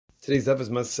Today's daf is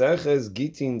Maseches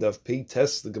Gittin daf Pei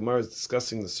Tes. The Gemara is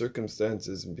discussing the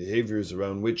circumstances and behaviors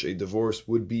around which a divorce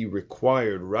would be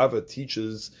required. Rava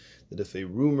teaches that if a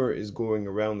rumor is going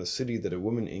around the city that a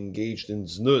woman engaged in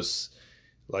znus,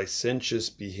 licentious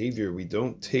behavior, we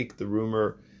don't take the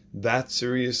rumor that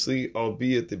seriously,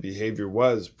 albeit the behavior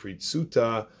was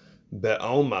pritzuta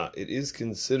be'alma. It is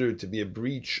considered to be a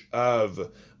breach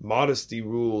of modesty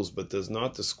rules, but does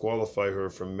not disqualify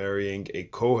her from marrying a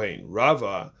kohen.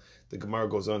 Rava, the Gemara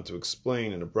goes on to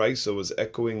explain, and a brisa was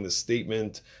echoing the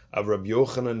statement of Rabbi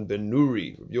Yochanan ben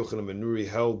Nuri. Rabbi Yochanan ben Nuri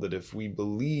held that if we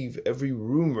believe every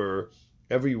rumor,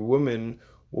 every woman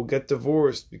will get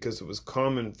divorced, because it was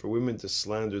common for women to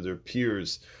slander their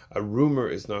peers. A rumor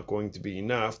is not going to be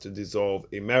enough to dissolve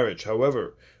a marriage.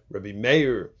 However, Rabbi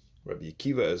Meir, Rabbi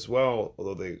Akiva as well,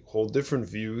 although they hold different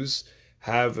views,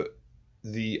 have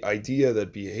the idea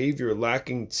that behavior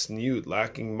lacking tzniut,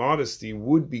 lacking modesty,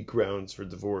 would be grounds for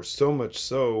divorce. So much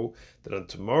so that on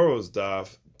tomorrow's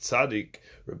daf, Tzaddik,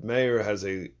 Rabbi Meir has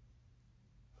a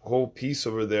whole piece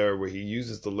over there where he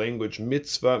uses the language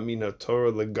mitzvah min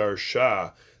haTorah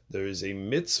legarsha. There is a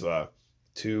mitzvah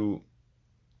to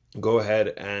go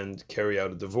ahead and carry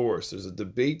out a divorce. There's a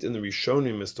debate in the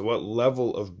Rishonim as to what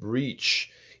level of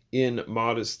breach in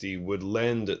modesty would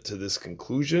lend to this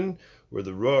conclusion, where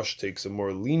the Rosh takes a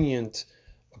more lenient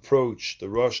approach. The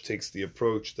Rosh takes the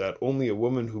approach that only a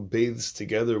woman who bathes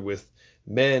together with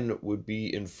men would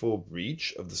be in full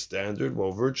breach of the standard,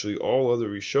 while virtually all other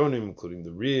Rishonim, including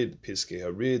the Rid, Piskei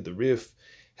Harid, the Rif,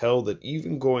 held that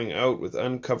even going out with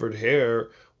uncovered hair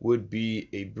would be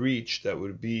a breach that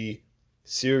would be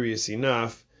serious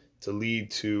enough to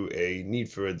lead to a need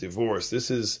for a divorce. This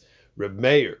is Reb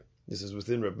Meir. This is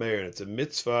within Reb Meir, and it's a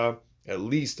mitzvah, at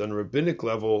least on a rabbinic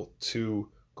level, to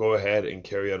go ahead and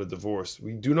carry out a divorce.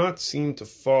 We do not seem to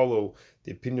follow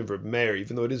the opinion of Reb Meir,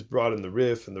 even though it is brought in the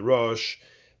Rif and the Rosh,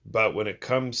 but when it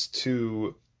comes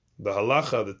to the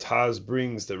halacha, the Taz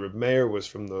brings that Reb Meir was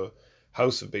from the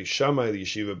house of Beis Shammai, the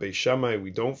yeshiva Beis Shammai.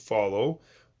 We don't follow,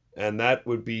 and that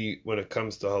would be when it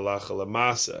comes to halacha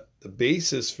lamasa. The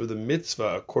basis for the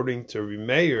mitzvah, according to Reb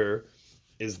Meir,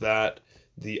 is that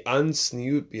the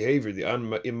unsniut behavior,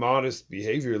 the immodest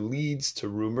behavior, leads to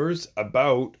rumors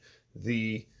about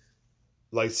the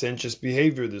licentious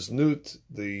behavior, the znut,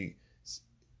 the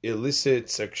illicit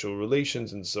sexual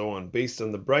relations, and so on, based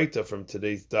on the Breita from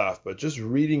today's daf. But just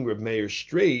reading Reb Meir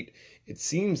straight, it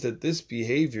seems that this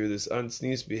behavior, this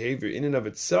unsniut behavior, in and of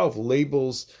itself,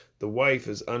 labels the wife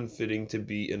as unfitting to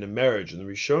be in a marriage. And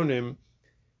the Rishonim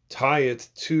tie it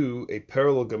to a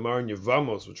parallel Gemara in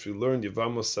Yevamos, which we learned,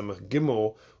 Yevamos Samach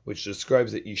Gimel, which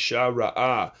describes the Isha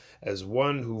Ra'ah as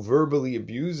one who verbally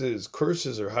abuses,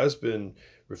 curses her husband,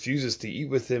 refuses to eat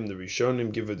with him. The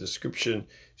Rishonim give a description.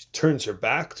 She turns her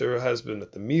back to her husband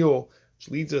at the meal, which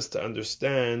leads us to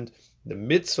understand the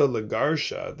mitzvah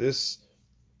legarsha, this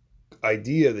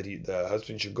idea that the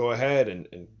husband should go ahead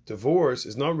and divorce,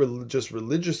 is not just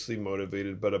religiously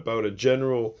motivated, but about a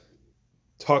general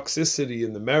toxicity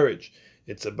in the marriage.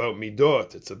 It's about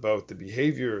midot, it's about the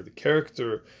behavior, the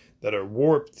character that are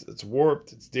warped.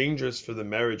 It's dangerous for the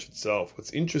marriage itself.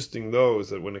 What's interesting though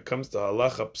is that when it comes to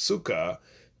halacha psuka,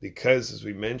 because as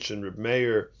we mentioned, Reb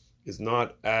Meir is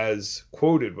not as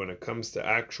quoted when it comes to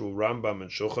actual Rambam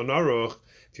and Shulchan Aruch.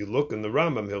 If you look in the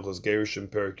Rambam, Hilchos Gerushin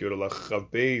Perek Yod Alach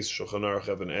Chav Beis, Shulchan Aruch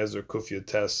Even Ezer Kuf Yud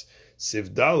Tes Siv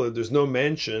Daled, there's no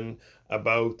mention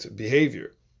about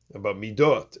behavior, about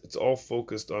midot. It's all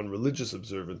focused on religious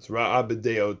observance. Ra'ah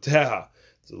b'deoteha,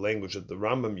 it's the language that the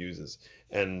Rambam uses,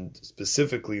 and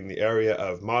specifically in the area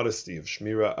of modesty, of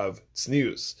shmira, of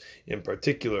tznius in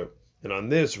particular. And on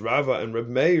this, Rava and Reb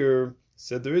Meir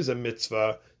said there is a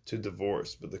mitzvah to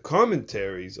divorce. But the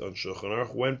commentaries on Shulchan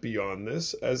Aruch went beyond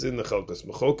this, as in the Chelkas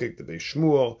Mechokek, the Beis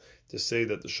Shmuel, to say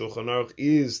that the Shulchan Aruch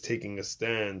is taking a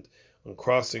stand on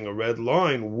crossing a red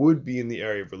line would be in the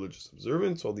area of religious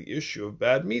observance, while the issue of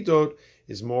bad midot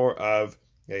is more of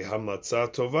a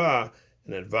hamlatza tova,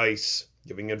 an advice,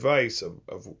 giving advice of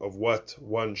what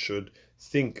one should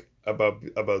think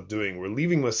about doing. We're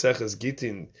leaving Maseches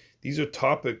Gittin. These are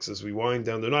topics, as we wind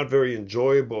down, they're not very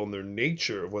enjoyable in their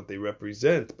nature of what they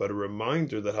represent, but a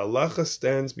reminder that halacha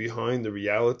stands behind the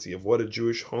reality of what a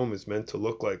Jewish home is meant to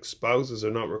look like. Spouses are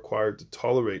not required to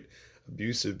tolerate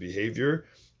abusive behavior,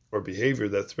 or behavior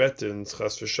that threatens,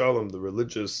 chas v'shalom, the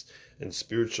religious and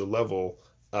spiritual level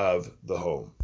of the home.